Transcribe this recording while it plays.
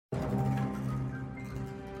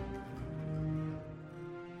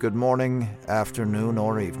good morning, afternoon,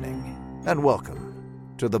 or evening, and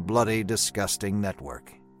welcome to the Bloody Disgusting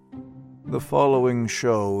Network. The following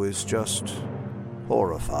show is just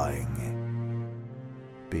horrifying.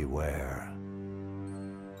 Beware.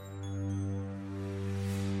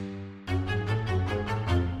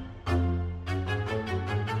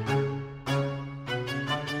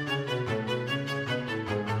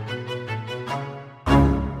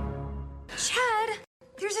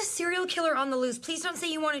 Serial killer on the loose. Please don't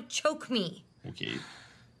say you want to choke me. Okay.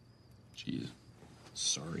 Jeez.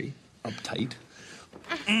 Sorry. Uptight.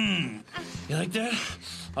 You like that?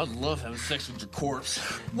 I'd love having sex with your corpse.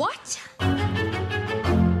 What?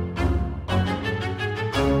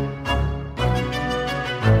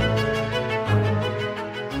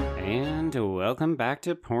 And welcome back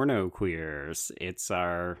to Porno Queers. It's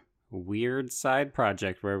our weird side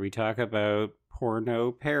project where we talk about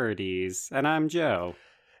porno parodies. And I'm Joe.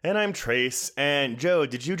 And I'm Trace. And Joe,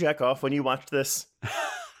 did you jack off when you watched this?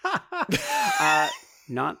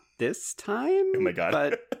 Not this time. Oh my God.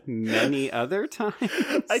 But many other times.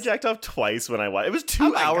 I jacked off twice when I watched. It was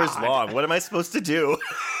 2 hours long. What am I supposed to do?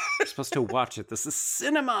 You're supposed to watch it. This is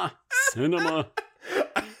cinema. Cinema.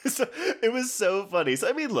 So, it was so funny. So,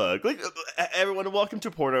 I mean, look, everyone, welcome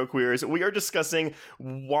to Porno Queers. We are discussing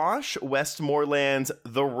Wash Westmoreland's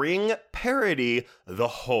The Ring parody, The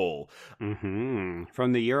Hole. Mm-hmm.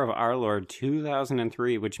 From the year of our Lord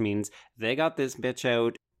 2003, which means they got this bitch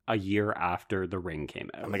out a year after The Ring came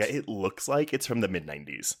out. Oh my God, it looks like it's from the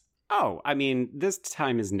mid-90s. Oh, I mean, this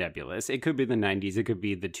time is nebulous. It could be the 90s, it could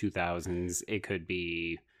be the 2000s, it could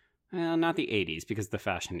be... Well, not the 80s, because the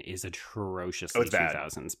fashion is atrociously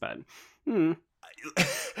 2000s, but...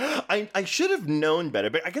 I should have known better,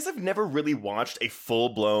 but I guess I've never really watched a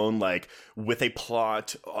full-blown, like, with a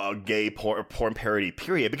plot, gay porn parody,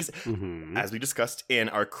 period, because as we discussed in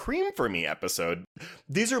our Cream For Me episode,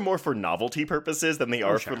 these are more for novelty purposes than they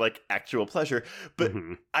are for, like, actual pleasure, but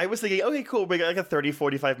I was thinking, okay, cool, we got, like, a 30,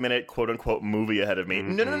 45-minute quote-unquote movie ahead of me.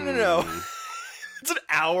 No. It's an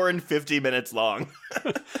hour and 50 minutes long.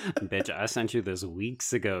 Bitch, I sent you this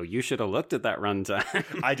weeks ago. You should have looked at that runtime.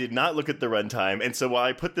 I did not look at the runtime. And so while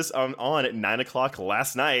I put this on at 9 o'clock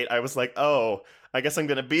last night, I was like, oh, I guess I'm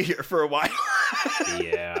going to be here for a while.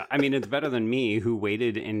 Yeah. I mean, it's better than me, who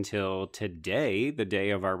waited until today, the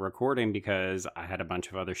day of our recording, because I had a bunch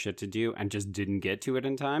of other shit to do and just didn't get to it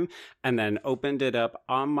in time. And then opened it up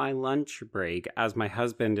on my lunch break as my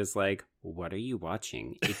husband is like, what are you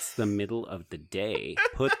watching? It's the middle of the day.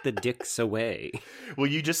 Put the dicks away. Well,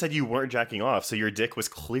 you just said you weren't jacking off, so your dick was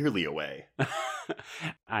clearly away.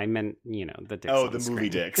 I meant, the dicks. Oh, the movie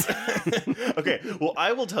dicks. Okay, well,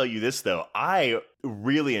 I will tell you this, though. I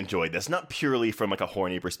really enjoyed this, not purely from like a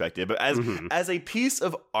horny perspective, but as a piece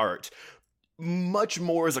of art. Much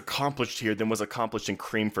more is accomplished here than was accomplished in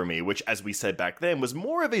Cream For Me, which, as we said back then, was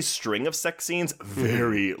more of a string of sex scenes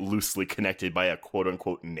very loosely connected by a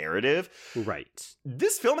quote-unquote narrative. Right.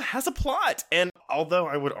 This film has a plot, and although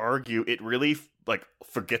I would argue it really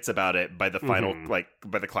forgets about it by the final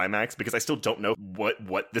by the climax, because I still don't know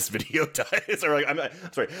what this video does. Or I'm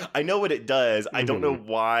sorry, I know what it does. I don't know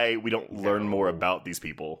why we don't learn more about these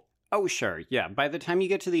people. Oh, sure. Yeah. By the time you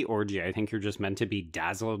get to the orgy, I think you're just meant to be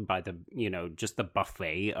dazzled by the, just the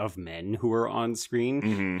buffet of men who are on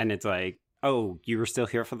screen. And it's like, oh, you were still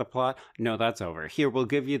here for the plot? No, that's over. Here, we'll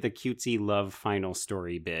give you the cutesy love final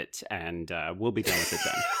story bit, and we'll be done with it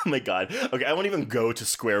then. Oh my God. Okay, I won't even go to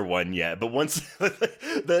square one yet, but once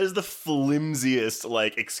that is the flimsiest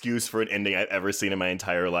excuse for an ending I've ever seen in my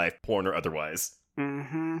entire life, porn or otherwise.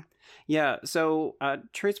 Yeah, so,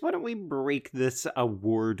 Trace, why don't we break this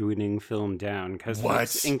award-winning film down?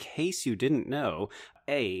 Because, in case you didn't know,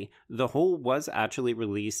 The Hole was actually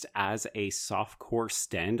released as a softcore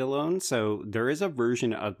standalone, so there is a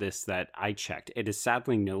version of this that I checked. It is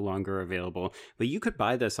sadly no longer available, but you could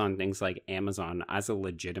buy this on things like Amazon as a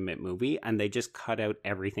legitimate movie, and they just cut out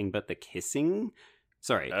everything but the kissing.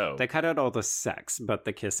 Sorry, They cut out all the sex but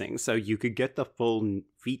the kissing, so you could get the full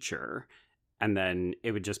feature. And then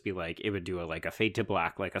it would just be it would do a fade to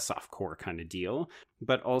black, like a softcore kind of deal.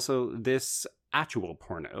 But also this actual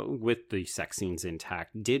porno with the sex scenes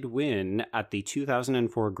intact did win at the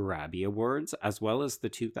 2004 Grabby Awards, as well as the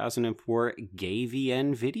 2004 Gay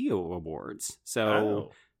VN Video Awards.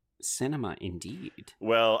 So cinema indeed.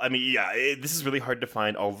 Well, I mean, yeah, this is really hard to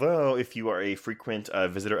find. Although if you are a frequent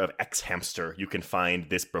visitor of X Hamster, you can find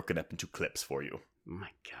this broken up into clips for you. My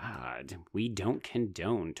God, we don't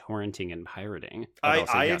condone torrenting and pirating.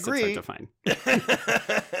 I agree. It's hard to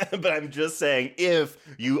find. But I'm just saying, if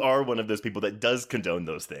you are one of those people that does condone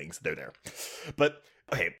those things, they're there. But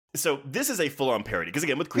Okay, so this is a full-on parody. Because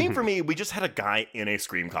again, with Cream for me, we just had a guy in a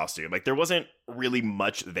Scream costume. Like, there wasn't really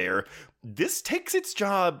much there. This takes its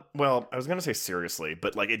job, well, I was going to say seriously,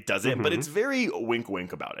 but like it doesn't. But it's very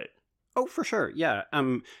wink-wink about it. Oh, for sure. Yeah.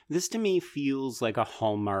 This to me feels like a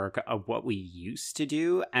hallmark of what we used to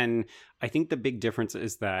do. And I think the big difference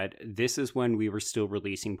is that this is when we were still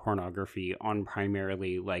releasing pornography on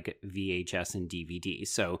primarily like VHS and DVD.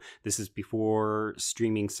 So this is before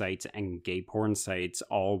streaming sites and gay porn sites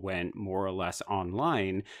all went more or less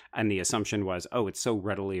online. And the assumption was, oh, it's so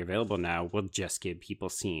readily available now, we'll just give people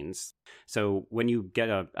scenes. So when you get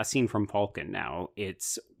a scene from Falcon now,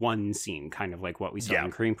 it's one scene, kind of like what we saw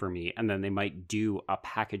in Cream for Me, and then they might do a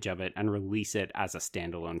package of it and release it as a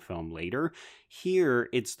standalone film later. Here,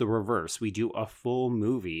 it's the reverse. We do a full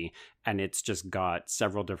movie, and it's just got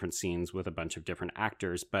several different scenes with a bunch of different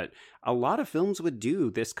actors. But a lot of films would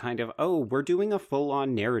do this kind of, oh, we're doing a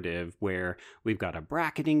full-on narrative where we've got a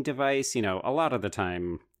bracketing device. You know, a lot of the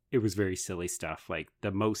time, it was very silly stuff. Like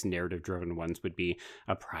the most narrative driven ones would be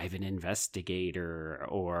a private investigator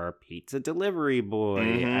or pizza delivery boy.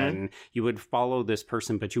 And you would follow this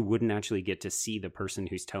person, but you wouldn't actually get to see the person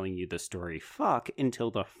who's telling you the story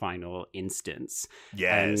until the final instance.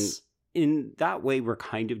 Yes. And in that way, we're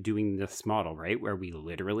kind of doing this model, right? Where we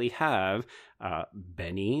literally have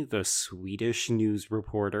Benny, the Swedish news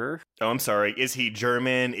reporter. Oh, I'm sorry. Is he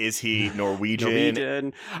German? Is he Norwegian?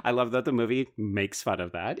 Norwegian. I love that the movie makes fun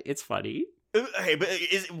of that. It's funny. Okay, but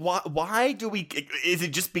why do we? Is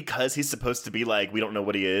it just because he's supposed to be like, we don't know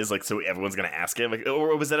what he is, like, so everyone's gonna ask him, like,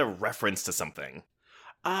 or was that a reference to something?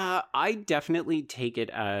 I definitely take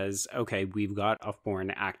it as, okay, we've got a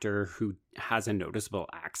foreign actor who has a noticeable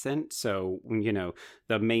accent. So, you know,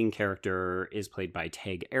 the main character is played by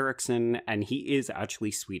Tag Eriksson, and he is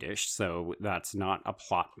actually Swedish. So that's not a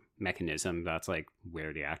plot mechanism. That's like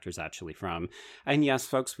where the actor's actually from. And yes,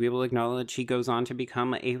 folks, we will acknowledge he goes on to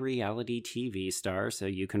become a reality TV star. So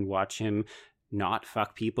you can watch him not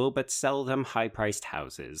fuck people, but sell them high-priced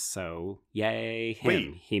houses. So, yay him.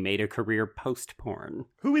 Wait. He made a career post-porn.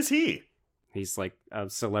 Who is he? He's like a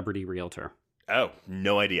celebrity realtor. Oh,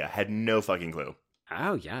 no idea. Had no fucking clue.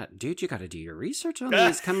 Oh, yeah. Dude, you gotta do your research on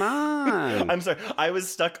these. Come on. I'm sorry. I was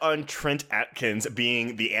stuck on Trent Atkins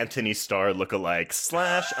being the Anthony Starr lookalike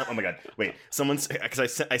 / oh my god. Wait. Because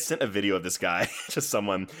I sent a video of this guy to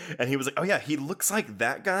someone, and he was like, oh yeah, he looks like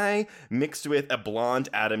that guy mixed with a blonde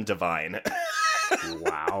Adam Devine.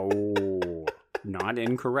 Wow. Not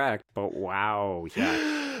incorrect, but wow.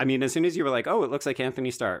 Yeah. I mean, as soon as you were like, oh, it looks like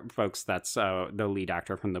Anthony Starr, folks, that's the lead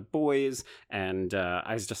actor from The Boys. And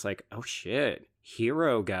I was just like, oh shit.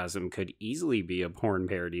 Hero-gasm could easily be a porn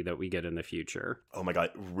parody that we get in the future. Oh my god,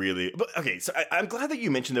 really? But okay, so I'm glad that you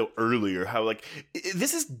mentioned though earlier how like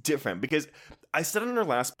this is different, because I said on our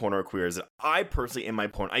last Porno Queers that I personally in my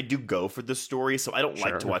porn I do go for the story, so I don't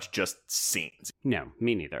like to watch just scenes. No,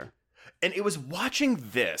 me neither. And it was watching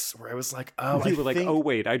this where I was like, oh, you were like, oh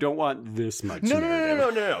wait, I don't want this much.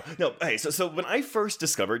 No. Hey, so when I first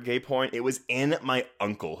discovered gay porn, it was in my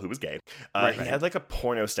uncle who was gay. He had like a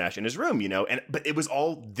porno stash in his room, you know, but it was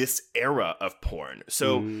all this era of porn.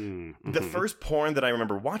 So the first porn that I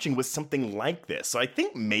remember watching was something like this. So I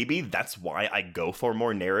think maybe that's why I go for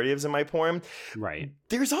more narratives in my porn. Right.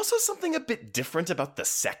 There's also something a bit different about the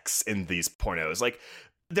sex in these pornos. Like,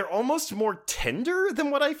 they're almost more tender than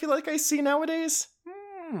what I feel like I see nowadays.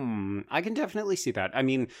 I can definitely see that. I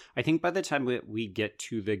mean, I think by the time we get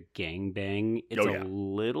to the gangbang, it's a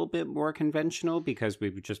little bit more conventional because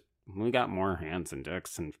we got more hands and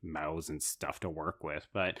dicks and mouths and stuff to work with.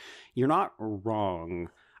 But you're not wrong.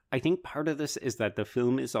 I think part of this is that the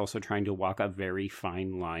film is also trying to walk a very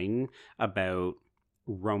fine line about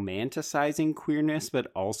romanticizing queerness, but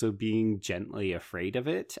also being gently afraid of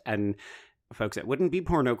it. And folks, it wouldn't be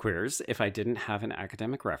Porno Queers if I didn't have an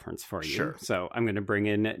academic reference for you. Sure. So I'm going to bring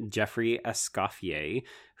in Jeffrey Escoffier,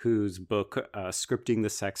 whose book, Scripting the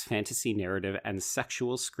Sex Fantasy Narrative and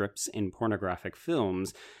Sexual Scripts in Pornographic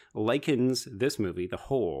Films, likens this movie, The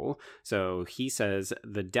Whole. So he says,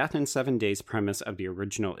 the death in 7 days premise of the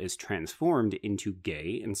original is transformed into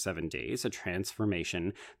Gay in 7 days, a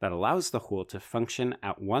transformation that allows The Whole to function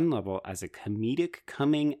at one level as a comedic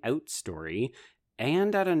coming out story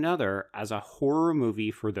and at another as a horror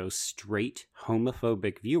movie for those straight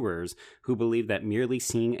homophobic viewers who believe that merely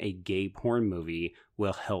seeing a gay porn movie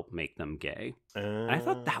will help make them gay. I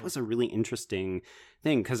thought that was a really interesting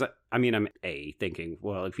thing because, I mean, I'm thinking,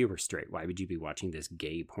 well, if you were straight, why would you be watching this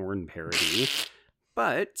gay porn parody?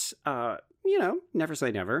 But, you know, never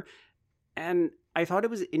say never. And I thought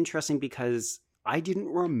it was interesting because I didn't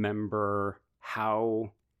remember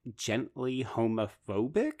how gently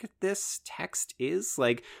homophobic this text is.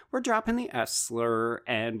 Like, we're dropping the S slur,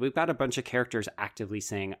 and we've got a bunch of characters actively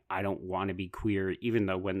saying, I don't want to be queer, even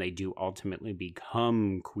though when they do ultimately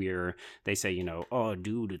become queer, they say, you know, oh,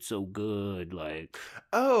 dude, it's so good. Like,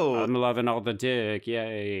 oh, I'm loving all the dick.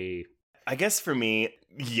 Yay. I guess for me,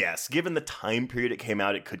 yes, given the time period it came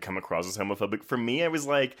out, it could come across as homophobic. For me, I was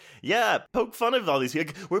like, yeah, poke fun of all these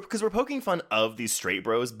people. Because we're poking fun of these straight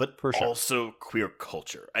bros, but also queer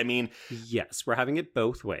culture. I mean... Yes, we're having it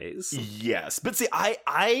both ways. Yes. But see,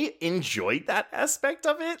 I enjoyed that aspect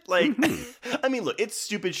of it. Like, I mean, look, it's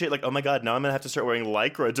stupid shit. Like, oh my God, now I'm going to have to start wearing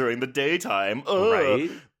Lycra during the daytime. Ugh.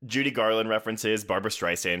 Right? Judy Garland references, Barbara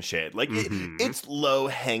Streisand shit. Like, it's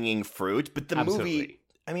low-hanging fruit, but the movie...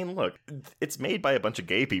 I mean, look, it's made by a bunch of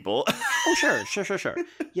gay people. Oh, sure.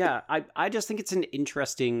 Yeah, I just think it's an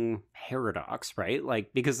interesting paradox, right?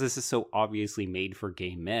 Like, because this is so obviously made for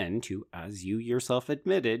gay men to, as you yourself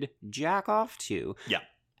admitted, jack off to. Yeah.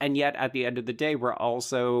 And yet, at the end of the day, we're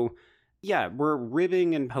also, we're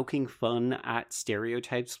ribbing and poking fun at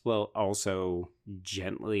stereotypes while also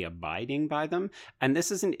gently abiding by them. And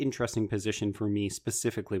this is an interesting position for me,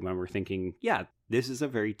 specifically when we're thinking, this is a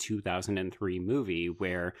very 2003 movie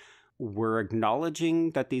where we're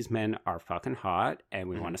acknowledging that these men are fucking hot and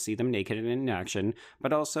we want to see them naked and in action,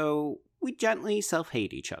 but also we gently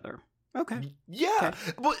self-hate each other. Okay. Yeah.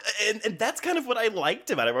 Okay. Well, and that's kind of what I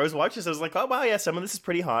liked about it. When I was watching this, I was like, oh, wow, yeah, some of this is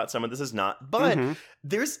pretty hot, some of this is not. But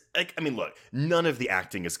there's, like, I mean, look, none of the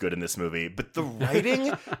acting is good in this movie, but the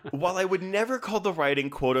writing, while I would never call the writing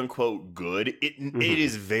quote unquote good, it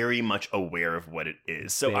is very much aware of what it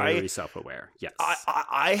is. So very self-aware, yes.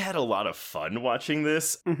 I had a lot of fun watching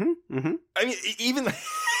this. I mean, even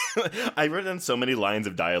I wrote down so many lines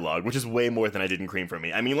of dialogue, which is way more than I did in Cream for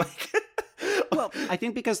Me. I mean, like... Well, I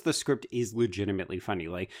think because the script is legitimately funny.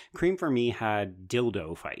 Like, Cream for Me had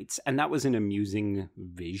dildo fights, and that was an amusing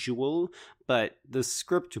visual, but the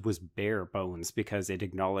script was bare bones because it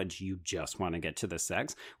acknowledged you just want to get to the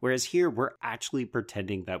sex. Whereas here, we're actually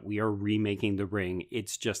pretending that we are remaking The Ring.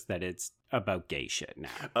 It's just that it's about gay shit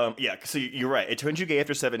now. Yeah, so you're right. It turns you gay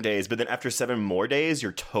after 7 days, but then after 7 more days,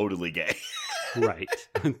 you're totally gay. Right.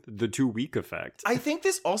 The 2-week effect. I think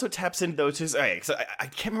this also taps into those... Right, so I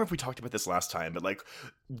can't remember if we talked about this last time, but like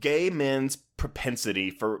gay men's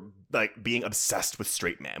propensity for like being obsessed with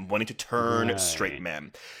straight men, wanting to turn straight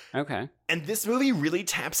men. Okay. And this movie really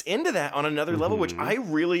taps into that on another level, which I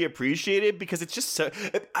really appreciated because it's just so...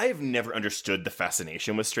 I have never understood the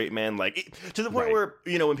fascination with straight men. Like, to the point where,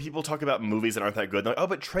 you know, when people talk about movies that aren't that good, they're like, oh,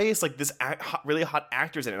 but Trace, like, this really hot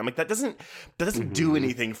actor's in it. I'm like, that doesn't do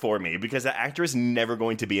anything for me because that actor is never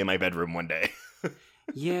going to be in my bedroom one day.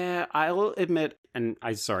 Yeah, I'll admit, and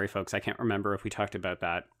sorry, folks, I can't remember if we talked about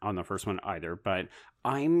that on the first one either, but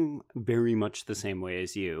I'm very much the same way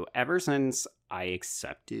as you. Ever since I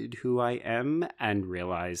accepted who I am and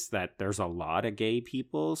realized that there's a lot of gay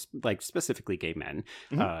people, like specifically gay men,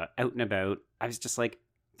 out and about, I was just like,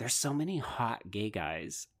 there's so many hot gay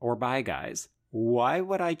guys or bi guys. Why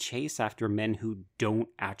would I chase after men who don't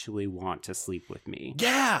actually want to sleep with me?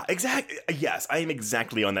 Yeah, exactly. Yes, I am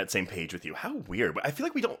exactly on that same page with you. How weird. But I feel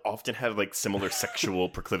like we don't often have like similar sexual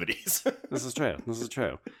proclivities. This is true.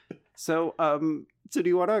 So, do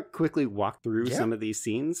you want to quickly walk through some of these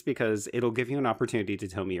scenes? Because it'll give you an opportunity to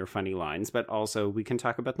tell me your funny lines, but also we can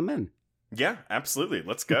talk about the men. Yeah, absolutely.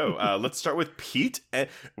 Let's go. Let's start with Pete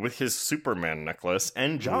with his Superman necklace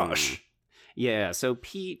and Josh. Yeah, so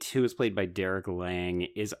Pete, who is played by Derek Lang,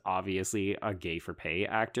 is obviously a gay-for-pay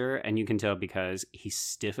actor, and you can tell because he's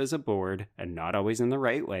stiff as a board and not always in the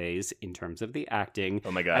right ways in terms of the acting.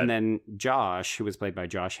 Oh my God. And then Josh, who was played by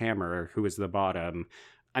Josh Hammer, who is the bottom,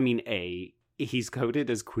 I mean, he's coded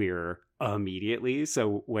as queer immediately,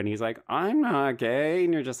 so when he's like, I'm not gay,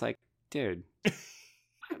 and you're just like, dude,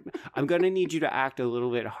 I'm going to need you to act a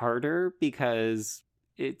little bit harder because...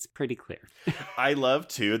 it's pretty clear. I love,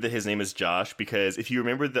 too, that his name is Josh, because if you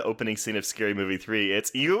remember the opening scene of Scary Movie 3,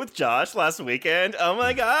 it's you with Josh last weekend. Oh,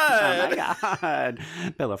 my God. Oh, my God.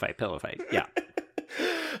 Pillow fight. Yeah.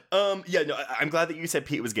 I'm glad that you said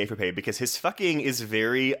Pete was gay for pay, because his fucking is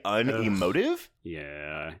very unemotive.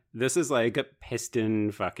 Yeah. This is like a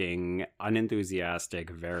piston fucking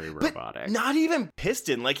unenthusiastic, very robotic. But not even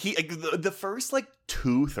piston. Like, the first, like,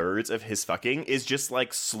 2/3 of his fucking is just,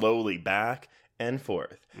 like, slowly back and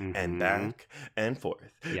forth, and back, and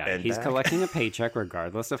forth. Yeah, he's collecting a paycheck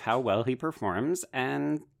regardless of how well he performs,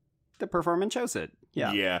 and the performance shows it.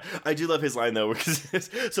 Yeah. I do love his line, though, because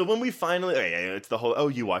so when we finally... it's the whole,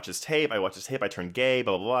 you watch this tape, I watch this tape, I turned gay,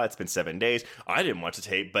 blah, blah, blah, it's been 7 days. I didn't watch the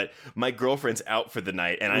tape, but my girlfriend's out for the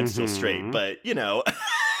night, and I'm still straight, but, you know...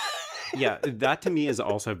 Yeah, that to me is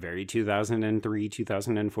also very 2003,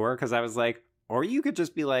 2004, because I was like, or you could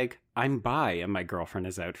just be like, I'm bi and my girlfriend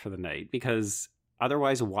is out for the night, because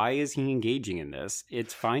otherwise, why is he engaging in this?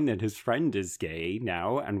 It's fine that his friend is gay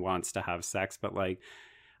now and wants to have sex, but like,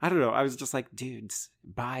 I don't know. I was just like, dudes,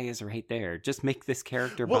 bi is right there. Just make this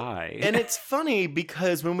character bi. And it's funny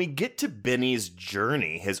because when we get to Benny's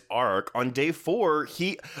journey, his arc, on day 4,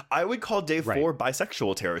 I would call day 4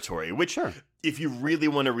 bisexual territory, which if you really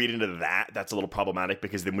want to read into that, that's a little problematic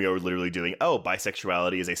because then we are literally doing,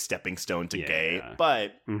 bisexuality is a stepping stone to gay.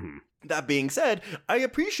 But that being said, I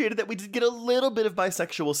appreciated that we did get a little bit of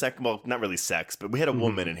bisexual sex. Well, not really sex, but we had a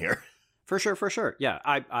woman in here. For sure. Yeah,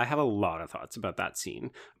 I have a lot of thoughts about that scene.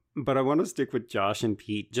 But I want to stick with Josh and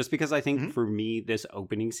Pete just because I think for me, this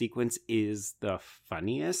opening sequence is the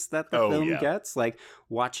funniest that the film gets. Like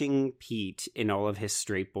watching Pete in all of his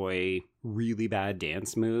straight boy, really bad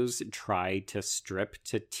dance moves try to strip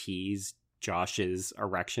to tease Josh's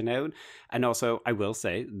erection out. And also, I will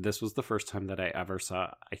say, this was the first time that I ever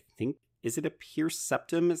saw, I think, is it a pierced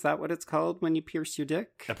septum? Is that what it's called when you pierce your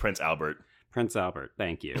dick? A Prince Albert,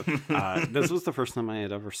 thank you. This was the first time I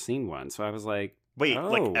had ever seen one. So I was like, wait,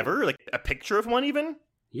 like ever? Like a picture of one even?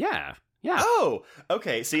 Yeah. Oh,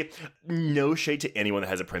 okay. See, no shade to anyone that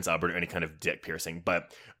has a Prince Albert or any kind of dick piercing,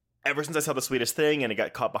 but ever since I saw The Sweetest Thing and it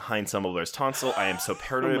got caught behind Summer's tonsil, I am so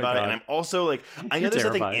paranoid about it. And I'm also like, I know there's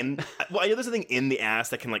something in the ass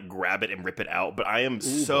that can like grab it and rip it out, but I am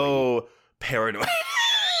so paranoid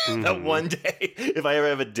that one day, if I ever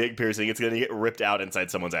have a dick piercing, it's going to get ripped out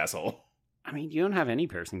inside someone's asshole. I mean, you don't have any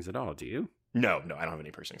piercings at all, do you? No, I don't have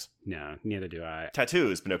any piercings. No, neither do I.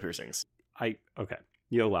 Tattoos, but no piercings. Okay,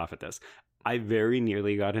 you'll laugh at this. I very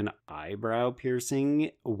nearly got an eyebrow piercing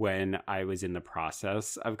when I was in the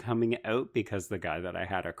process of coming out because the guy that I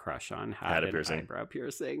had a crush on had an eyebrow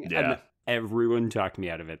piercing. Yeah. And everyone talked me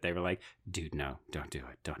out of it. They were like, dude, no, don't do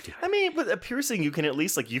it. I mean, with a piercing, you can at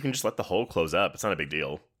least, like, you can just let the hole close up. It's not a big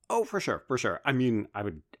deal. Oh, for sure. I mean, I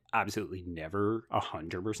would absolutely never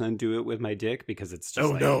 100% do it with my dick because it's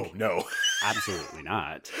just no. Absolutely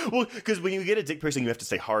not. Well, because when you get a dick piercing, you have to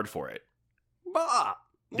stay hard for it. Bah!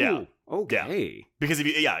 Yeah. Ooh, okay. Yeah. Because if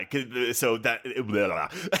you, so that,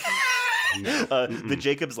 the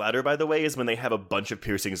Jacob's Ladder, by the way, is when they have a bunch of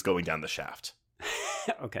piercings going down the shaft.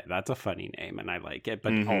 Okay, that's a funny name, and I like it,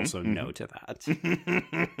 but also no to that.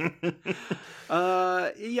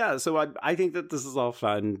 So I think that this is all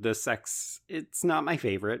fun. The sex, it's not my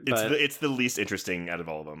favorite, but it's the least interesting out of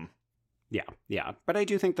all of them. Yeah, but I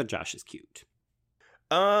do think that Josh is cute.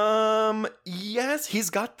 Yes, he's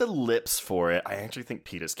got the lips for it. I actually think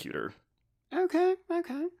Pete is cuter. Okay.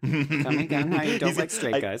 Tell me again how you don't like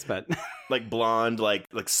straight guys, but like blonde, like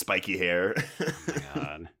spiky hair. Oh my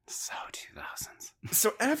god, so 2000s.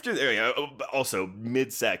 So after there, also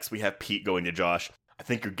mid-sex, we have Pete going to Josh. I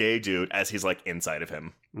think you're gay, dude, as he's like inside of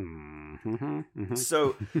him.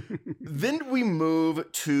 So then we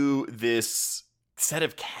move to this set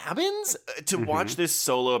of cabins to watch this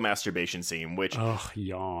solo masturbation scene, which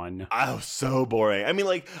yawn. Oh, so boring. I mean,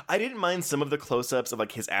 like, I didn't mind some of the close-ups of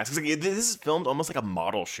like his ass. Like, this is filmed almost like a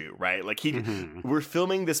model shoot, right? Like we're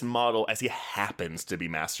filming this model as he happens to be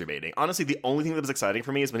masturbating. Honestly, the only thing that was exciting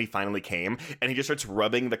for me is when he finally came and he just starts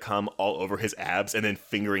rubbing the cum all over his abs and then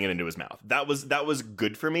fingering it into his mouth. That was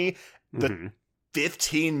good for me. The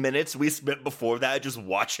 15 minutes we spent before that just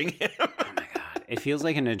watching him. Oh my god. It feels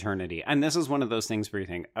like an eternity. And this is one of those things where you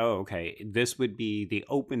think, oh, okay, this would be the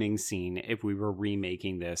opening scene if we were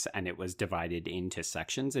remaking this and it was divided into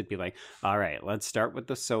sections. It'd be like, all right, let's start with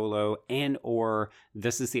the solo or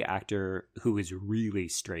this is the actor who is really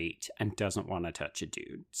straight and doesn't want to touch a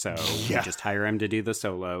dude. So we just hire him to do the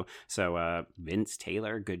solo. So Vince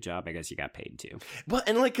Taylor, good job. I guess you got paid too. Well,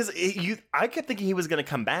 and like, because I kept thinking he was going to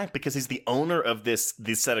come back because he's the owner of this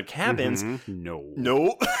set of cabins.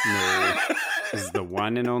 No. This is the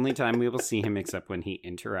one and only time we will see him, except when he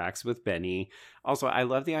interacts with Benny. Also, I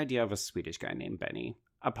love the idea of a Swedish guy named Benny.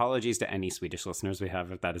 Apologies to any Swedish listeners we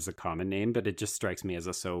have if that is a common name, but it just strikes me as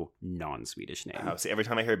a so non-Swedish name. Oh, see, every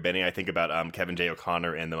time I hear Benny, I think about Kevin J.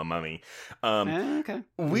 O'Connor and the Mummy. Okay.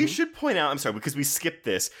 We should point out, I'm sorry, because we skipped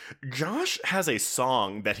this. Josh has a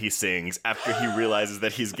song that he sings after he realizes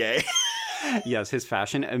that he's gay. Yes, his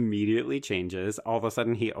fashion immediately changes. All of a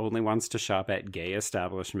sudden, he only wants to shop at gay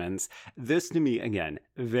establishments. This, to me, again,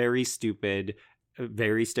 very stupid,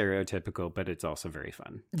 very stereotypical, but it's also very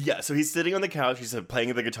fun. Yeah, so he's sitting on the couch, he's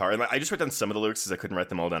playing the guitar, and I just wrote down some of the lyrics because I couldn't write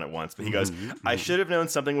them all down at once, but he goes, I should have known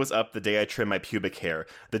something was up the day I trimmed my pubic hair,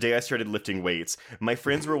 the day I started lifting weights. My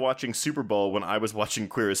friends were watching Super Bowl when I was watching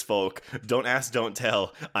Queer as Folk. Don't ask, don't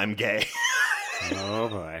tell, I'm gay. Oh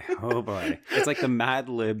boy. Oh boy. It's like the Mad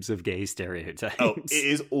Libs of gay stereotypes. Oh, it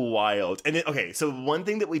is wild. And okay, so one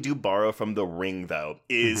thing that we do borrow from The Ring, though,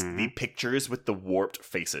 is the pictures with the warped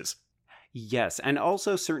faces. Yes, and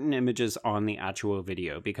also certain images on the actual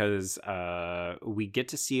video, because we get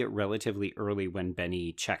to see it relatively early when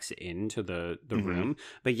Benny checks into the room.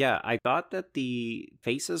 But yeah, I thought that the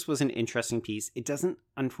faces was an interesting piece. It doesn't,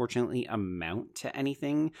 unfortunately, amount to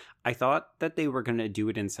anything. I thought that they were going to do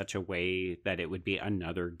it in such a way that it would be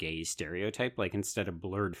another gay stereotype. Like, instead of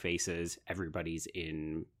blurred faces, everybody's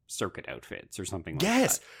in circuit outfits or something like that.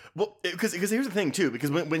 Yes. Well, because here's the thing, too,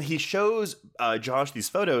 because when he shows Josh these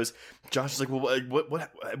photos, Josh is like, well,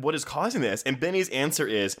 what is causing this? And Benny's answer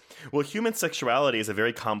is, well, human sexuality is a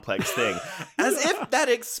very complex thing. As if that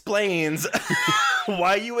explains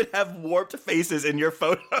why you would have warped faces in your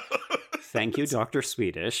photos. Thank you, Dr.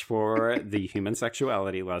 Swedish, for the human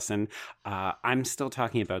sexuality lesson. I'm still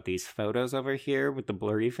talking about these photos over here with the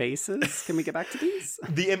blurry faces. Can we get back to these?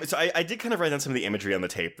 So I did kind of write down some of the imagery on the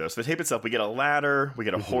tape, though. So the tape itself, we get a ladder, we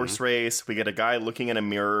get a horse race, we get a guy looking in a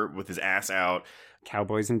mirror with his ass out.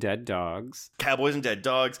 Cowboys and dead dogs. Cowboys and dead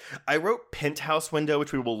dogs. I wrote penthouse window,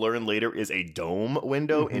 which we will learn later is a dome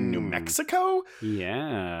window in New Mexico.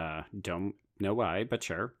 Yeah, don't know why, but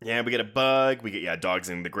sure. Yeah, we get a bug, we get, dogs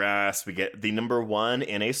in the grass, we get the number 1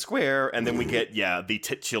 in a square, and then we get, the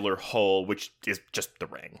titular hole, which is just the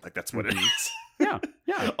ring. Like, that's what it is. Yeah.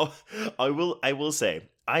 Oh, I will say,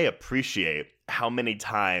 I appreciate how many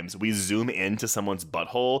times we zoom into someone's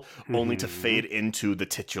butthole only to fade into the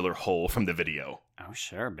titular hole from the video. Oh,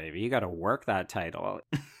 sure, baby. You got to work that title.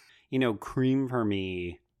 Cream for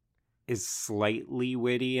me is slightly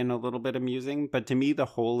witty and a little bit amusing, but to me the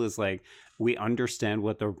whole is like, we understand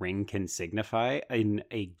what the ring can signify in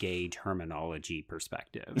a gay terminology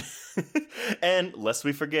perspective. And lest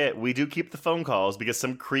we forget, we do keep the phone calls because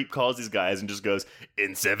some creep calls these guys and just goes,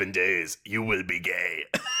 in 7 days you will be gay.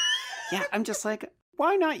 Yeah, I'm just like,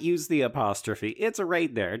 why not use the apostrophe? It's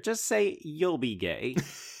right there. Just say you'll be gay.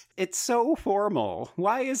 It's so formal.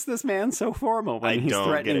 Why is this man so formal when he's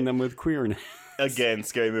threatening them with queerness? Again,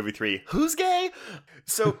 Scary Movie 3. Who's gay?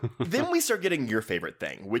 So then we start getting your favorite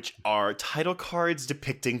thing, which are title cards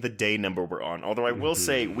depicting the day number we're on. Although I will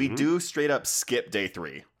say, we do straight up skip day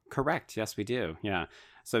 3. Correct. Yes, we do. Yeah.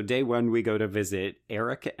 So day 1, we go to visit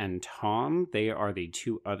Eric and Tom. They are the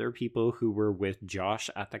 2 other people who were with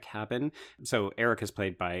Josh at the cabin. So Eric is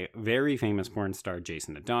played by very famous porn star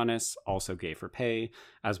Jason Adonis, also gay for pay,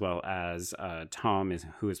 as well as Tom,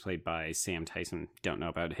 who is played by Sam Tyson. Don't know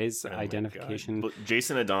about his identification.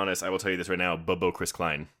 Jason Adonis, I will tell you this right now, Bobo Chris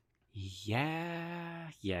Klein. Yeah.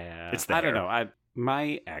 It's the I hair. don't know.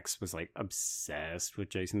 My ex was like obsessed with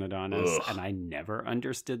Jason Adonis, and I never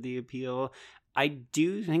understood the appeal. I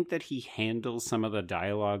do think that he handles some of the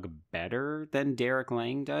dialogue better than Derek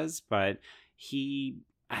Lang does, but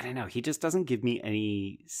I don't know, he just doesn't give me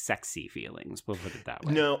any sexy feelings, we'll put it that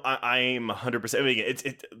way. No, I'm 100%. I mean,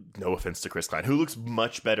 it's no offense to Chris Klein, who looks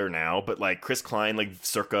much better now, but like Chris Klein, like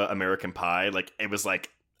circa American Pie, like it was like,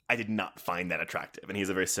 I did not find that attractive, and he has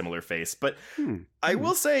a very similar face. But I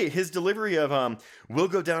will say his delivery of "we'll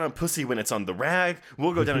go down on pussy when it's on the rag,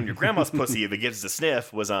 we'll go down on your grandma's pussy if it gives a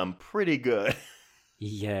sniff" was pretty good.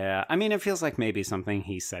 Yeah, I mean, it feels like maybe something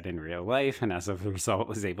he said in real life, and as a result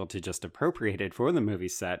was able to just appropriate it for the movie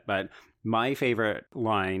set. But my favorite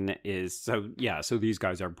line is, so these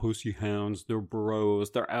guys are pussy hounds, they're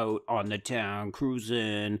bros, they're out on the town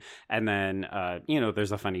cruising, and then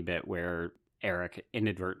there's a funny bit where Eric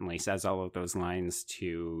inadvertently says all of those lines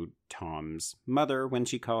to Tom's mother when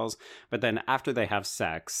she calls. But then after they have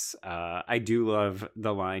sex, I do love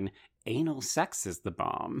the line, "Anal sex is the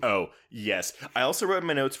bomb." Oh, yes. I also wrote in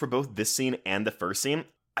my notes for both this scene and the first scene,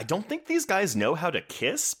 I don't think these guys know how to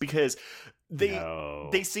kiss because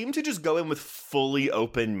they seem to just go in with fully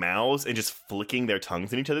open mouths and just flicking their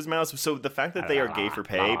tongues in each other's mouths. So the fact that they are gay for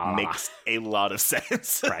pay makes a lot of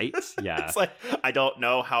sense. Right? Yeah. It's like, I don't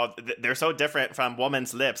know how they're so different from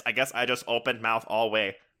woman's lips. I guess I just opened mouth all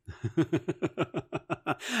way.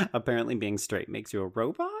 Apparently being straight makes you a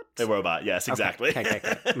robot? A robot, yes, exactly. Okay.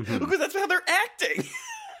 Because that's how they're acting.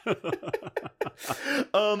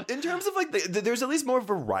 In terms of like there's at least more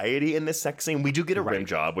variety in this sex scene. We do get a rim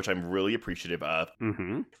job, which I'm really appreciative of.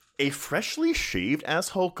 A freshly shaved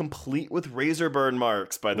asshole complete with razor burn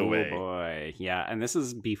marks, by the way. Oh boy, yeah. And this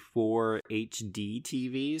is before HD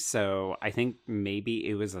TV, so I think maybe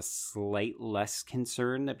it was a slight less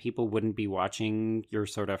concern that people wouldn't be watching your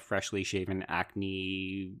sort of freshly shaven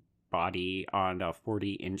acne body on a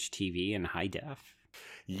 40-inch TV in high def.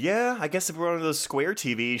 Yeah, I guess if we're on those square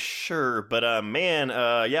TVs, sure. But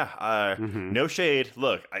no shade.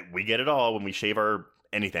 Look, we get it all when we shave our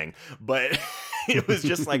anything. But it was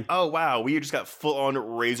just like, oh wow, we just got full on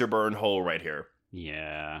razor burn hole right here.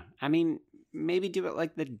 Yeah, I mean, maybe do it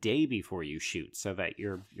like the day before you shoot, so that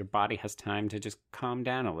your body has time to just calm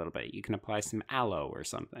down a little bit. You can apply some aloe or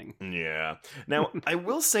something. Yeah. Now, I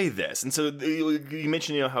will say this, and so you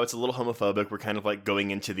mentioned, how it's a little homophobic. We're kind of like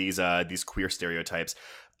going into these queer stereotypes.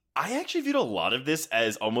 I actually viewed a lot of this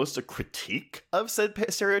as almost a critique of said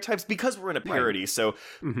stereotypes because we're in a parody. Right. So,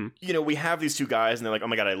 we have these two guys, and they're like, "Oh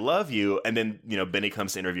my god, I love you," and then Benny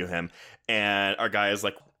comes to interview him, and our guy is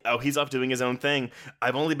like, oh, he's off doing his own thing.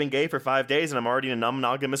 I've only been gay for 5 days and I'm already in a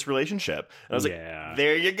non-monogamous relationship. And I was like,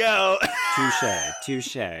 there you go.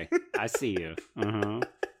 Touche. I see you.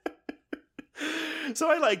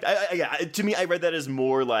 So to me, I read that as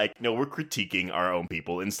more like, no, we're critiquing our own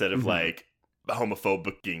people instead of like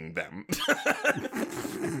homophobicing them.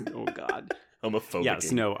 Oh, God. Homophobic.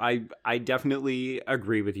 Yes, no, I definitely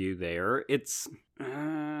agree with you there. It's...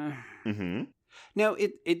 No,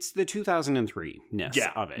 it's the 2003-ness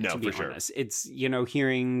of it, to be honest. Sure. It's,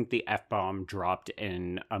 hearing the F-bomb dropped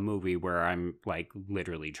in a movie where I'm, like,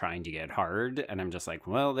 literally trying to get hard, and I'm just like,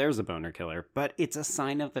 well, there's a boner killer, but it's a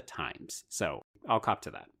sign of the times, so I'll cop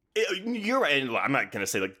to that. You're right. And I'm not going to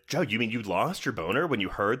say, like, Joe, you mean you lost your boner when you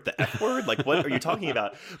heard the F word? Like, what are you talking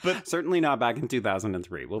about? But certainly not back in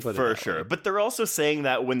 2003. We'll put it for sure. Way. But they're also saying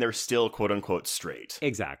that when they're still, quote unquote, straight.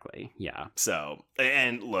 Exactly. Yeah. So,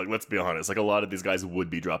 and look, let's be honest. Like, a lot of these guys would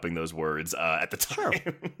be dropping those words at the time.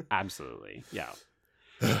 Sure. Absolutely. Yeah.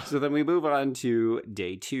 So then we move on to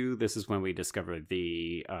day 2. This is when we discover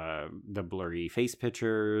the blurry face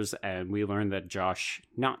pictures, and we learn that Josh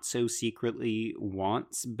not so secretly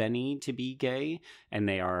wants Benny to be gay, and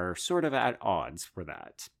they are sort of at odds for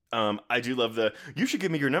that. I do love you should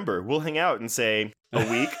give me your number. We'll hang out and say a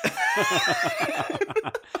week.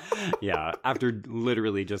 Yeah, after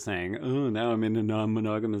literally just saying, oh, now I'm in a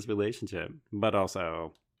non-monogamous relationship, but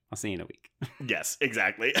also I'll see you in a week. Yes,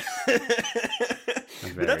 exactly.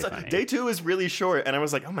 But day 2 is really short, and I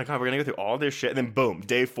was like, oh my god, we're gonna go through all this shit, and then boom,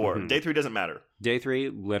 day 4. Day 3 doesn't matter. Day 3,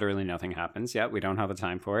 literally nothing happens. Yeah, we don't have the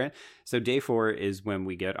time for it. So day 4 is when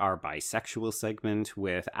we get our bisexual segment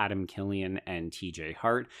with Adam Killian and TJ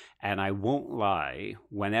Hart. And I won't lie,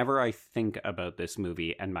 whenever I think about this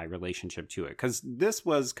movie and my relationship to it, because this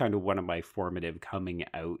was kind of one of my formative coming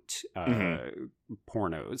out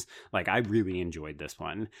pornos. Like, I really enjoyed this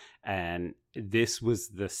one. And this was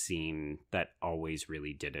the scene that always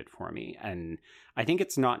really did it for me. And I think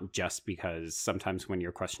it's not just because sometimes when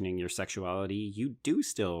you're questioning your sexuality, you do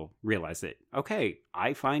still realize that, okay,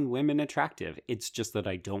 I find women attractive. It's just that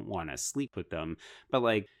I don't want to sleep with them. But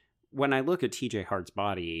like, when I look at TJ Hart's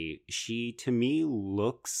body, she to me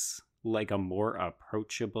looks like a more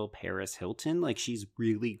approachable Paris Hilton. Like, she's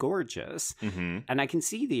really gorgeous. And I can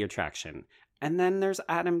see the attraction. And then there's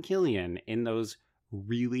Adam Killian in those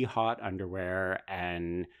really hot underwear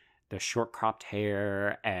and the short cropped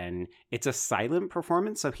hair, and it's a silent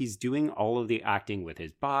performance, so he's doing all of the acting with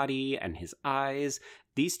his body and his eyes.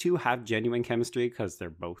 These two have genuine chemistry because they're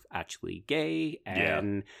both actually gay,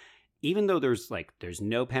 and even though there's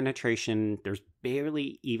no penetration, there's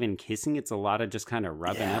barely even kissing, it's a lot of just kind of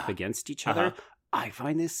rubbing up against each other. I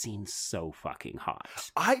find this scene so fucking hot.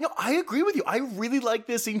 I agree with you. I really like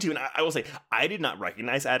this scene too. And I will say, I did not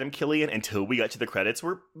recognize Adam Killian until we got to the credits.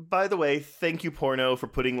 Where, by the way, thank you, Porno, for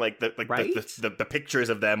putting the pictures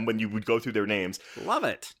of them when you would go through their names. Love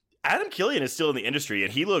it. Adam Killian is still in the industry,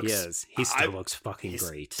 and he looks... He still looks fucking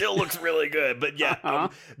great. Still looks really good. But yeah,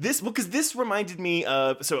 this reminded me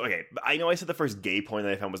of... So, okay, I know I said the first gay porn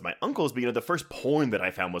that I found was my uncle's, but, the first porn that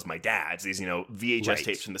I found was my dad's. These, VHS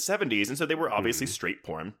tapes from the 70s, and so they were obviously straight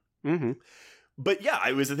porn. But yeah,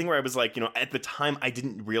 it was the thing where I was like, at the time, I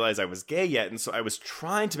didn't realize I was gay yet, and so I was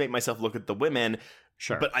trying to make myself look at the women...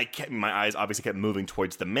 Sure. But my eyes obviously kept moving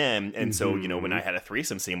towards the men. And so, when I had a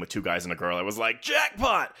threesome scene with 2 guys and a girl, I was like,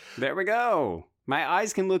 jackpot! There we go. My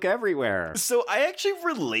eyes can look everywhere. So I actually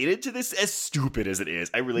related to this, as stupid as it is.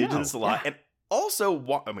 I related to this a lot. And also,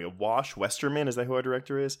 Wash Westerman, is that who our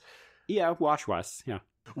director is? Yeah, Wash West, yeah.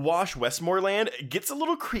 Wash Westmoreland gets a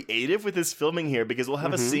little creative with his filming here, because we'll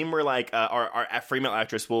have a scene where our female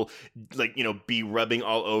actress will be rubbing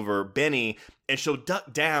all over Benny, and she'll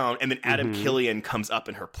duck down, and then Adam Killian comes up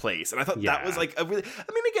in her place. And I thought that was like a really,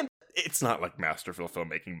 again, it's not like masterful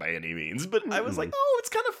filmmaking by any means, but I was like, oh, it's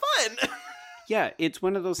kind of fun. Yeah, it's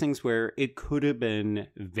one of those things where it could have been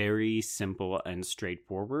very simple and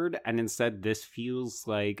straightforward, and instead this feels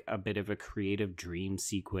like a bit of a creative dream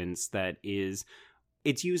sequence that is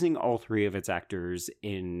it's using all three of its actors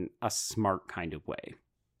in a smart kind of way.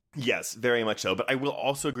 Yes, very much so. But I will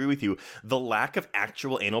also agree with you. The lack of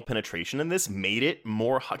actual anal penetration in this made it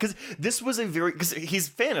more hot. Because this was because he's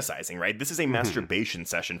fantasizing, right? This is a masturbation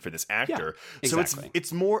session for this actor. Yeah, exactly. So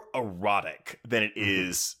it's more erotic than it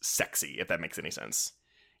is sexy, if that makes any sense.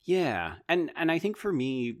 Yeah. And I think for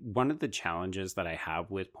me, one of the challenges that I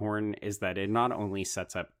have with porn is that it not only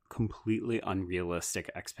sets up completely unrealistic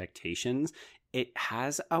expectations, it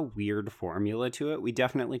has a weird formula to it. We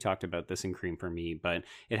definitely talked about this in Cream for Me, but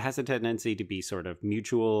it has a tendency to be sort of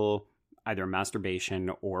mutual, either masturbation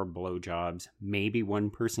or blowjobs. Maybe one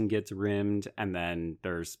person gets rimmed, and then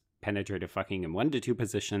there's penetrative fucking in 1 to 2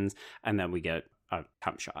 positions, and then we get a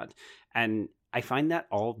cum shot. And I find that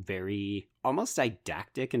all very almost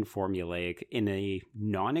didactic and formulaic in a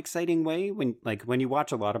non-exciting way. When you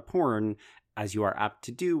watch a lot of porn, as you are apt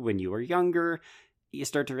to do when you are younger, you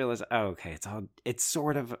start to realize, oh, okay, it's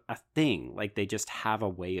sort of a thing. Like, they just have a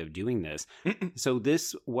way of doing this. So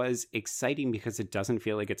this was exciting because it doesn't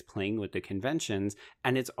feel like it's playing with the conventions,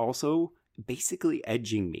 and it's also basically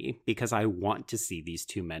edging me because I want to see these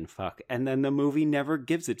two men fuck, and then the movie never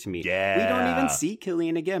gives it to me. Yeah. We don't even see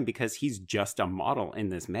Killian again because he's just a model in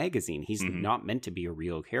this magazine. He's not meant to be a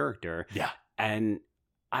real character. Yeah. And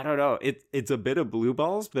I don't know, it's a bit of blue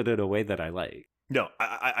balls, but in a way that I like. No,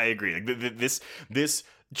 I agree. Like, this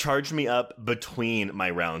charged me up between my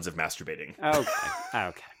rounds of masturbating.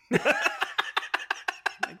 Okay.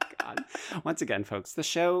 My God. Once again, folks, the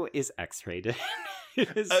show is X-rated.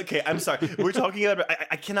 Okay, I'm sorry. We're talking about.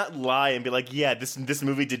 I cannot lie and be like, yeah, this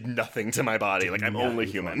movie did nothing to my body. Like, I'm only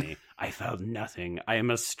human. I felt nothing. I am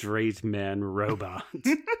a straight man robot.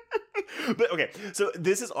 But okay, so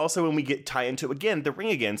this is also when we tie into, again, the ring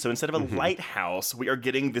again. So instead of a lighthouse, we are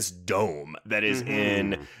getting this dome that is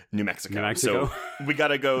in New Mexico. So we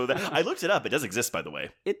gotta go. I looked it up. It does exist, by the way.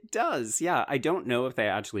 It does, yeah. I don't know if they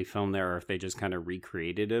actually filmed there or if they just kind of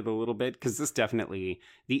recreated it a little bit, because this definitely,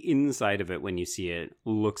 the inside of it, when you see it,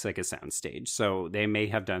 looks like a soundstage. So they may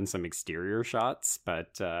have done some exterior shots,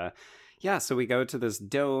 but yeah, so we go to this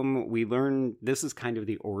dome. We learn this is kind of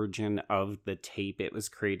the origin of the tape. It was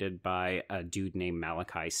created by a dude named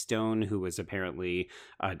Malachi Stone, who was apparently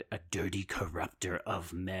a dirty corrupter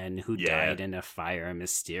of men who died in a fire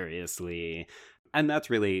mysteriously. And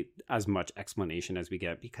that's really as much explanation as we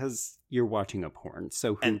get because you're watching a porn,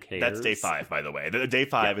 so who cares? That's day 5, by the way. Day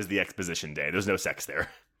 5 is the exposition day. There's no sex there.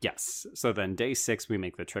 Yes. So then day 6, we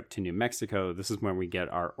make the trip to New Mexico. This is when we get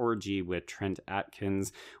our orgy with Trent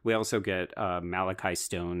Atkins. We also get Malachi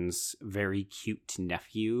Stone's very cute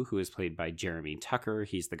nephew, who is played by Jeremy Tucker.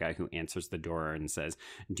 He's the guy who answers the door and says,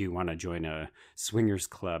 do you want to join a swingers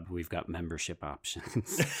club? We've got membership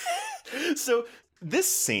options. So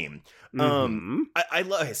this scene, I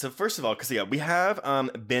love. Okay, so first of all, because we have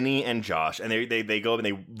Benny and Josh, and they go and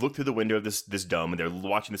they look through the window of this dome, and they're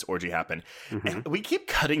watching this orgy happen. And we keep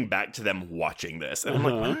cutting back to them watching this, and I'm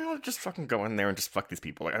like, why don't I just fucking go in there and just fuck these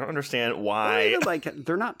people? Like, I don't understand why. Like,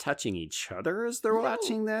 they're not touching each other as they're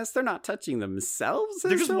watching this. They're not touching themselves.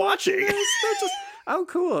 They're just watching. They're just. Oh,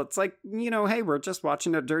 cool. It's like, hey, we're just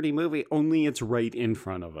watching a dirty movie, only it's right in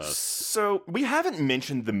front of us. So we haven't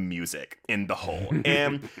mentioned the music in the whole.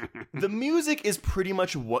 And the music is pretty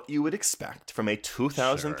much what you would expect from a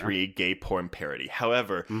 2003 gay porn parody.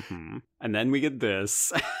 However, and then we get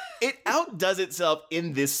this. It outdoes itself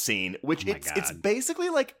in this scene, which it's basically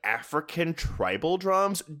like African tribal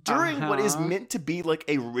drums during what is meant to be like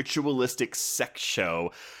a ritualistic sex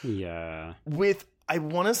show. Yeah. With, I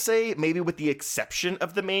want to say, maybe with the exception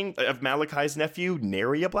of of Malachi's nephew,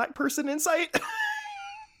 nary a black person in sight.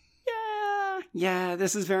 Yeah,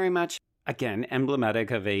 this is very much, again,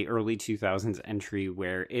 emblematic of a early 2000s entry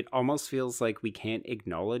where it almost feels like we can't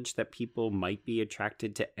acknowledge that people might be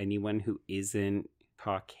attracted to anyone who isn't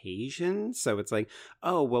Caucasian. So it's like,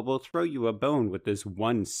 oh, well, we'll throw you a bone with this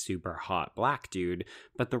one super hot black dude,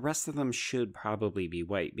 but the rest of them should probably be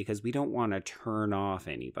white because we don't want to turn off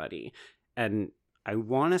anybody. And I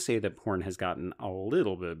want to say that porn has gotten a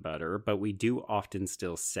little bit better, but we do often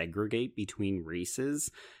still segregate between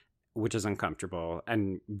races, which is uncomfortable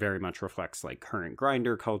and very much reflects like current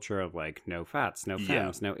Grindr culture of like no fats, no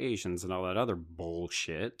femmes, no Asians, and all that other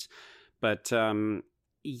bullshit. But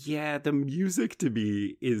yeah, the music to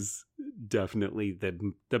me is definitely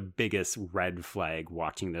the biggest red flag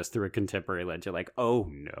watching this through a contemporary lens. You're like, oh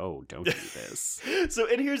no, don't do this. So,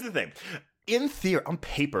 and here's the thing. In theory, on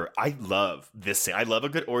paper, I love this scene. I love a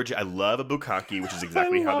good orgy. I love a bukkake, which is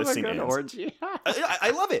exactly how this scene is. Orgy. I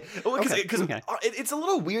love it. Because Okay. it's a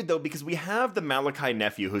little weird, though, because we have the Malachi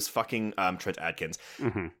nephew who's fucking Trent Atkins.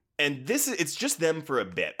 And it's just them for a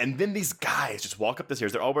bit. And then these guys just walk up the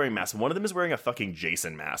stairs. They're all wearing masks. One of them is wearing a fucking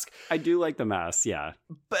Jason mask. I do like the mask, yeah.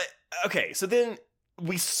 But, okay, so then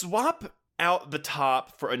we swap out the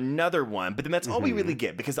top for another one, but then that's all we really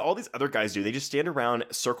get, because all these other guys do, they just stand around,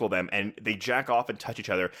 circle them, and they jack off and touch each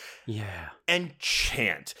other. Yeah. And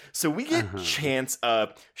chant. So we get chants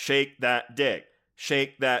of, shake that dick,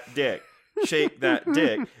 shake that dick, shake that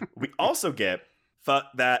dick. We also get, fuck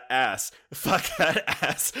that ass, fuck that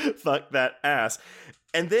ass, fuck that ass.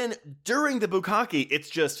 And then during the bukkake, it's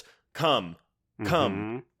just come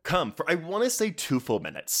for, I want to say 2 full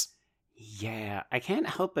minutes. Yeah, I can't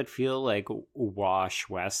help but feel like Wash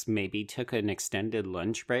West maybe took an extended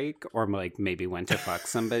lunch break, or like maybe went to fuck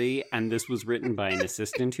somebody, and this was written by an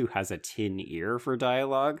assistant who has a tin ear for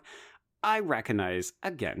dialogue. I recognize,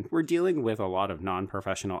 again, we're dealing with a lot of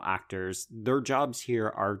non-professional actors. Their jobs here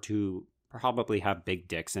are to probably have big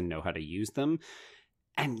dicks and know how to use them.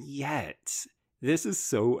 And yet, this is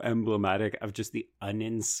so emblematic of just the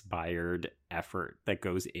uninspired effort that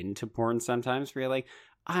goes into porn sometimes, where you're like,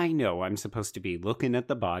 I know I'm supposed to be looking at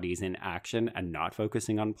the bodies in action and not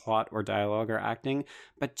focusing on plot or dialogue or acting,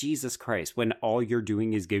 but Jesus Christ, when all you're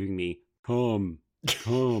doing is giving me, come.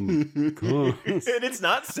 And it's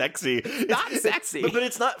not sexy. Not sexy. But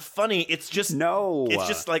it's not funny. It's just, no. It's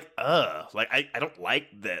just like, I don't like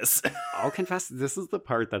this. I'll confess, this is the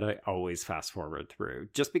part that I always fast forward through,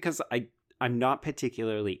 just because I'm not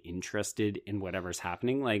particularly interested in whatever's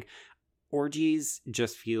happening. Like, Orgies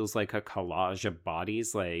just feels like a collage of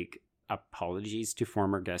bodies. Like, apologies to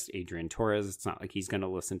former guest Adrian Torres. It's not like he's going to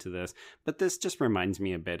listen to this, but this just reminds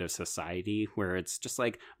me a bit of Society, where it's just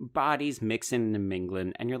like bodies mixing and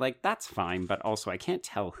mingling, and you're like, that's fine, but also I can't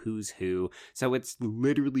tell who's who. So it's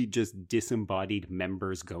literally just disembodied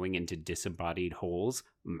members going into disembodied holes.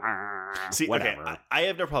 See, whatever. Okay, I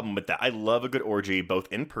have no problem with that. I love a good orgy, both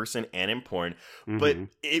in person and in porn, but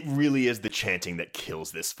it really is the chanting that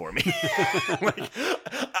kills this for me. Like,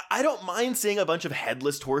 I don't mind seeing a bunch of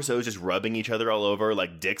headless torsos just rubbing each other all over,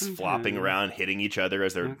 like dicks flopping around, hitting each other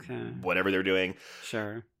as they're whatever they're doing.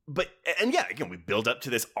 Sure. But, and yeah, again, we build up to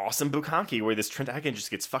this awesome bukkake where this Trent Atkins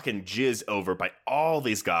just gets fucking jizzed over by all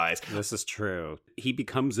these guys. This is true. He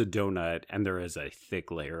becomes a donut, and there is a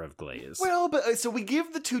thick layer of glaze. Well, but so we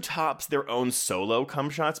give the 2 tops their own solo cum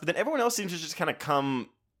shots, but then everyone else seems to just kind of come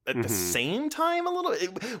at the same time a little.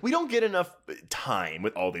 We don't get enough time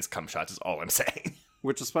with all these cum shots, is all I'm saying.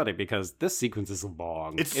 Which is funny because this sequence is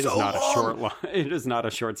long. It's It so is not long. a short It is not a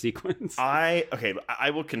short sequence. I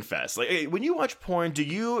will confess. Like, when you watch porn, do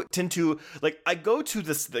you tend to, like, I go to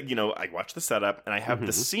this, I watch the setup and I have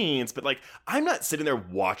the scenes, but like, I'm not sitting there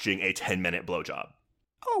watching a 10-minute blowjob.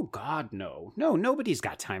 Oh, God, no. No, nobody's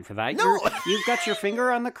got time for that. No. You've got your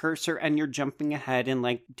finger on the cursor and you're jumping ahead in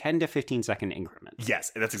like 10 to 15 second increments.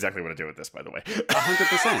 Yes, that's exactly what I do with this, by the way.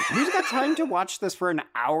 100%. Who's got time to watch this for an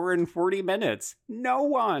hour and 40 minutes? No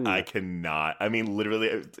one. I cannot. I mean,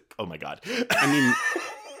 literally, oh my God. I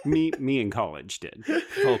mean, me in college did.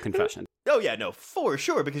 Full confession. Oh, yeah, no, for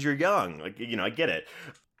sure, because you're young. Like, I get it.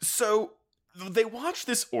 So they watch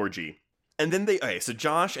this orgy. And then so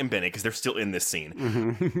Josh and Benny, because they're still in this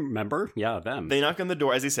scene. Remember? Yeah, them. They knock on the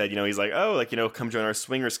door, as he said, he's like, oh, like, come join our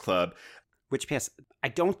swingers club. Which, P.S., I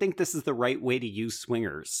don't think this is the right way to use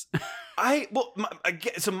swingers.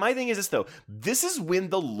 So my thing is this, though. This is when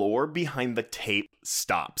the lore behind the tape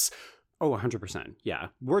stops. Oh, 100%. Yeah.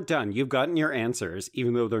 We're done. You've gotten your answers,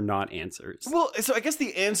 even though they're not answers. Well, so I guess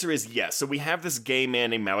the answer is yes. So we have this gay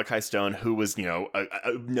man named Malachi Stone who was,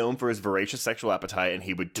 known for his voracious sexual appetite, and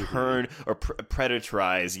he would turn or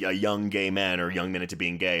predatorize a young gay man or young men into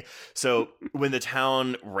being gay. So when the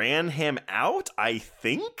town ran him out, I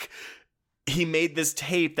think he made this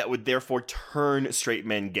tape that would therefore turn straight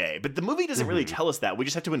men gay. But the movie doesn't really tell us that. We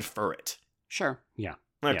just have to infer it. Sure. Yeah.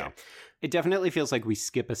 Okay. Yeah. It definitely feels like we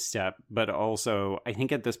skip a step, but also I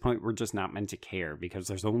think at this point we're just not meant to care because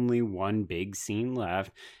there's only one big scene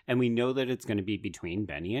left, and we know that it's going to be between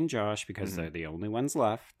Benny and Josh because they're the only ones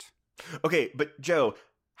left. Okay, but Joe,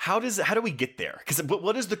 how do we get there? Because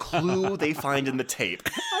what is the clue they find in the tape?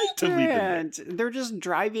 They're just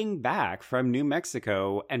driving back from New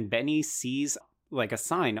Mexico, and Benny sees like a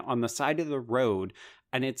sign on the side of the road.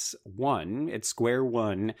 And it's square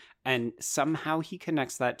one, and somehow he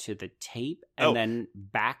connects that to the tape and then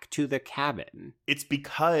back to the cabin. It's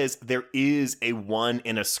because there is a 1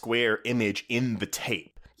 in a square image in the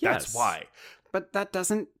tape. Yes. That's why. But that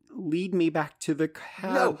doesn't lead me back to the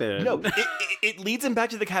cabin. No. It leads him back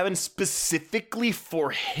to the cabin specifically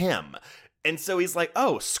for him. And so he's like,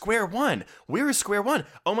 oh, square one. Where is square one?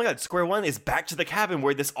 Oh my God, square one is back to the cabin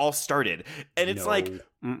where this all started. And it's like,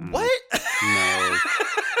 what? No.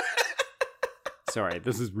 Sorry,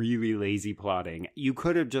 this is really lazy plotting. You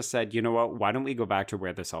could have just said, you know what, why don't we go back to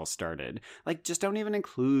where this all started? Like, just don't even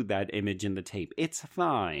include that image in the tape. It's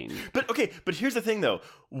fine. But here's the thing, though.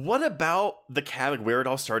 What about the cabin where it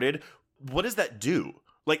all started? What does that do?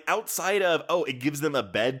 Like, outside of, it gives them a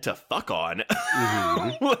bed to fuck on.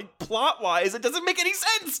 Mm-hmm. Like, plot-wise, it doesn't make any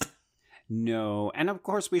sense. No, and of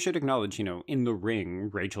course we should acknowledge, in the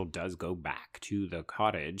ring, Rachel does go back to the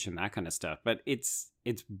cottage and that kind of stuff, but it's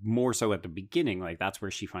more so at the beginning, like that's where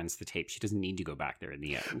she finds the tape. She doesn't need to go back there in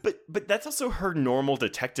the end. But that's also her normal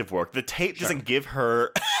detective work. The tape doesn't give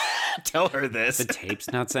her tell her this. The tape's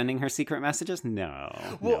not sending her secret messages? No.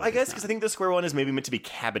 Well, no, I guess because I think the square one is maybe meant to be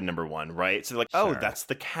cabin number 1, right? So they're like, Sure. that's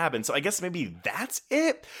the cabin. So I guess maybe that's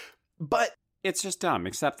it. But it's just dumb,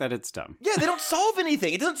 except that it's dumb. Yeah, they don't solve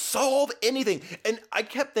anything. It doesn't solve anything. And I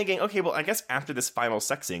kept thinking, okay, well, I guess after this final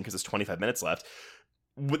sex scene, because there's 25 minutes left,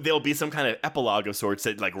 there'll be some kind of epilogue of sorts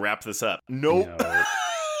that, like, wraps this up. Nope. No.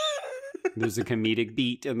 There's a comedic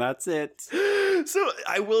beat, and that's it. So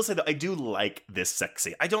I will say that I do like this sex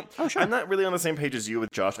scene. Sure. I'm not really on the same page as you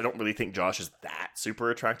with Josh. I don't really think Josh is that super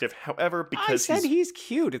attractive. However, because I said he's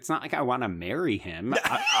cute. It's not like I want to marry him.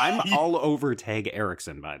 I'm all over Tag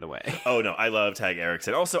Erickson, by the way. Oh, no. I love Tag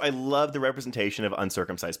Erickson. Also, I love the representation of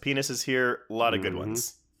uncircumcised penises here. A lot of good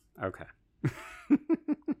ones. Okay.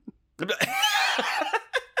 But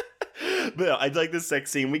no, I like this sex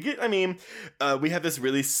scene. We have this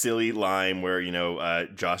really silly line where,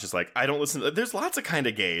 Josh is like, I don't listen to, there's lots of kind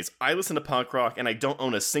of gays. I listen to punk rock and I don't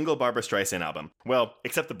own a single Barbra Streisand album. Well,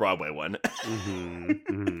 except the Broadway one. Mm-hmm,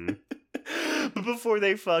 mm-hmm. But before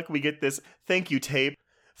they fuck, we get this thank you tape.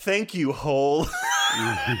 Thank you, hole.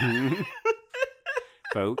 Mm-hmm.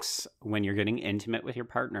 Folks, when you're getting intimate with your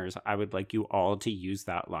partners, I would like you all to use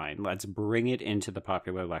that line. Let's bring it into the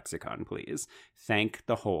popular lexicon, please. Thank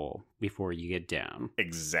the hole before you get down.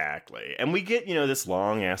 Exactly. And we get, this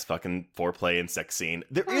long-ass fucking foreplay and sex scene.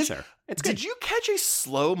 Sure. It's good. Did you catch a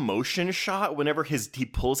slow motion shot whenever he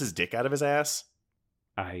pulls his dick out of his ass?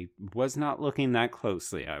 I was not looking that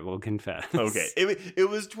closely, I will confess. Okay. It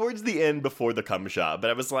was towards the end before the cum shot, but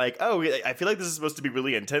I was like, I feel like this is supposed to be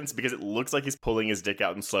really intense because it looks like he's pulling his dick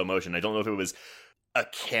out in slow motion. I don't know if it was a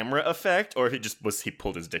camera effect or if it just was he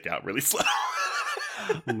pulled his dick out really slow.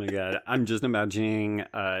 Oh my god. I'm just imagining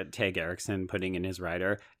Tag Erickson putting in his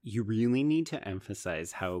rider, you really need to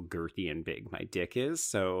emphasize how girthy and big my dick is,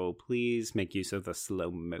 so please make use of the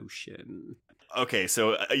slow motion. Okay,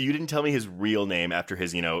 so you didn't tell me his real name after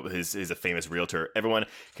his a famous realtor. Everyone, in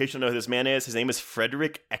case you don't know who this man is, his name is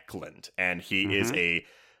Frederick Eklund, and he is a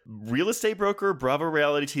real estate broker, Bravo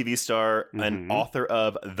reality TV star, and author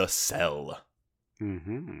of The Cell.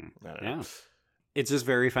 Mm-hmm. I don't know. It's just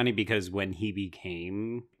very funny because when he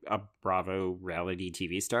became a Bravo reality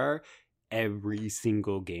TV star, every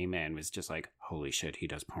single gay man was just like, holy shit, he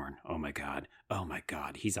does porn. Oh my god.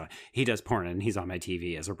 He does porn and he's on my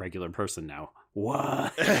TV as a regular person now.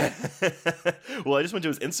 What? Well, I just went to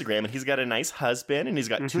his Instagram and he's got a nice husband and he's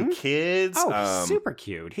got 2 kids. Oh, super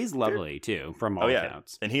cute. He's lovely too, from all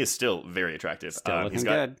accounts. And he is still very attractive. Still looking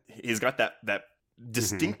good. He's got that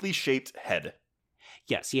distinctly shaped head.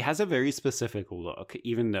 Yes, he has a very specific look,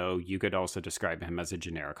 even though you could also describe him as a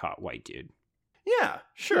generic hot white dude. Yeah,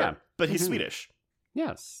 sure. Yeah. But he's Mm-hmm. Swedish.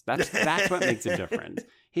 Yes, that's what makes it different.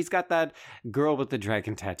 He's got that girl with the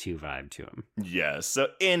dragon tattoo vibe to him. Yes. So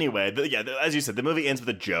anyway, as you said, the movie ends with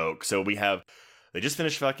a joke. So they just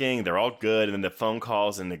finished fucking, they're all good, and then the phone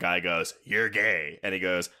calls and the guy goes, "You're gay." And he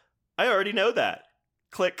goes, "I already know that."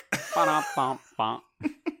 Click.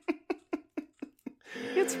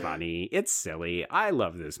 It's funny. It's silly. I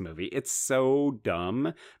love this movie. It's so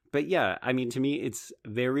dumb. But yeah, I mean, to me, it's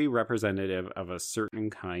very representative of a certain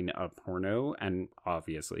kind of porno and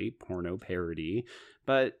obviously porno parody.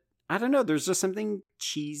 But I don't know, there's just something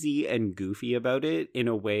cheesy and goofy about it in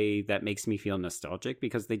a way that makes me feel nostalgic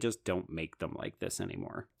because they just don't make them like this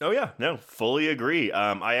anymore. Oh yeah, no, fully agree.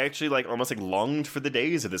 I actually almost longed for the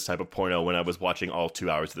days of this type of porno when I was watching all 2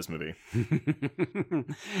 hours of this movie.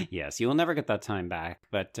 Yes, you will never get that time back,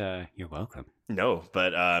 but you're welcome. No,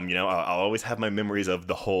 but I'll always have my memories of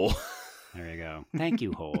the Hole. There you go. Thank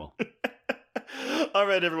you, Hole. All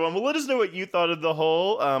right, everyone. Well, let us know what you thought of The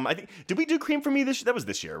Hole. I think, did we do Cream for Me this year? That was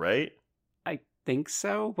this year, right? I think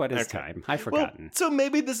so. What is time? I've forgotten. Well, so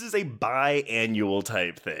maybe this is a biannual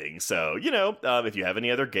type thing. So, if you have any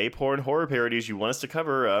other gay porn horror parodies you want us to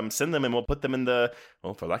cover, send them and we'll put them in the,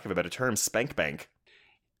 well, for lack of a better term, spank bank.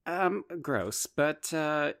 Gross. But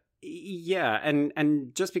Yeah,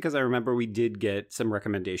 and just because I remember we did get some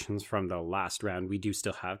recommendations from the last round, we do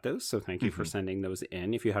still have those. So thank you for sending those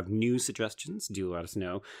in. If you have new suggestions, do let us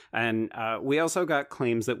know. And we also got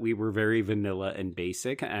claims that we were very vanilla and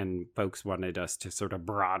basic, and folks wanted us to sort of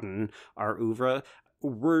broaden our oeuvre.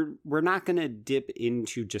 We're not going to dip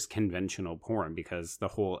into just conventional porn because the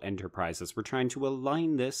whole enterprise is we're trying to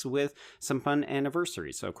align this with some fun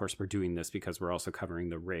anniversaries. So, of course, we're doing this because we're also covering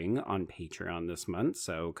The Ring on Patreon this month.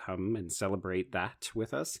 So come and celebrate that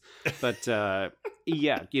with us. But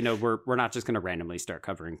yeah, we're not just going to randomly start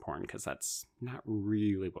covering porn because that's not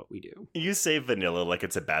really what we do. You say vanilla like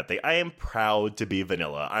it's a bad thing. I am proud to be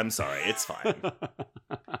vanilla. I'm sorry. It's fine.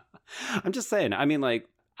 I'm just saying. I mean, like,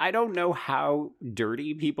 I don't know how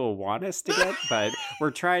dirty people want us to get, but we're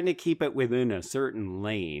trying to keep it within a certain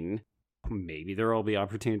lane. Maybe there will be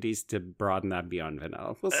opportunities to broaden that beyond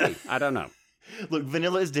vanilla. We'll see. I don't know. Look,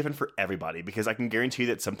 vanilla is different for everybody because I can guarantee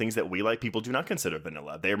that some things that we like, people do not consider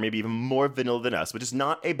vanilla. They're maybe even more vanilla than us, which is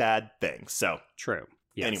not a bad thing. So true.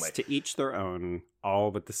 Yes, anyway, to each their own, all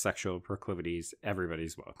with the sexual proclivities,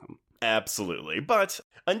 everybody's welcome. Absolutely. But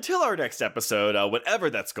until our next episode, whatever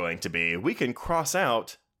that's going to be, we can cross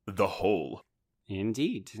out the whole.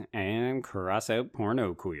 Indeed. And cross out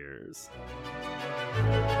porno queers.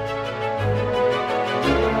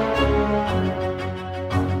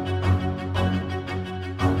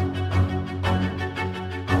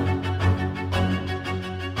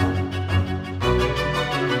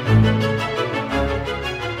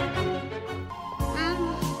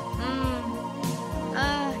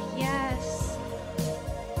 Yes.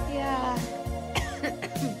 Yeah.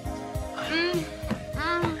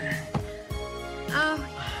 Oh,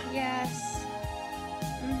 yes.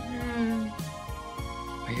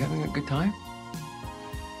 Are you having a good time?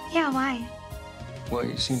 Yeah, why? Well,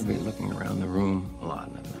 you seem to be looking around the room a lot,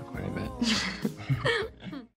 and I thought quite a bit.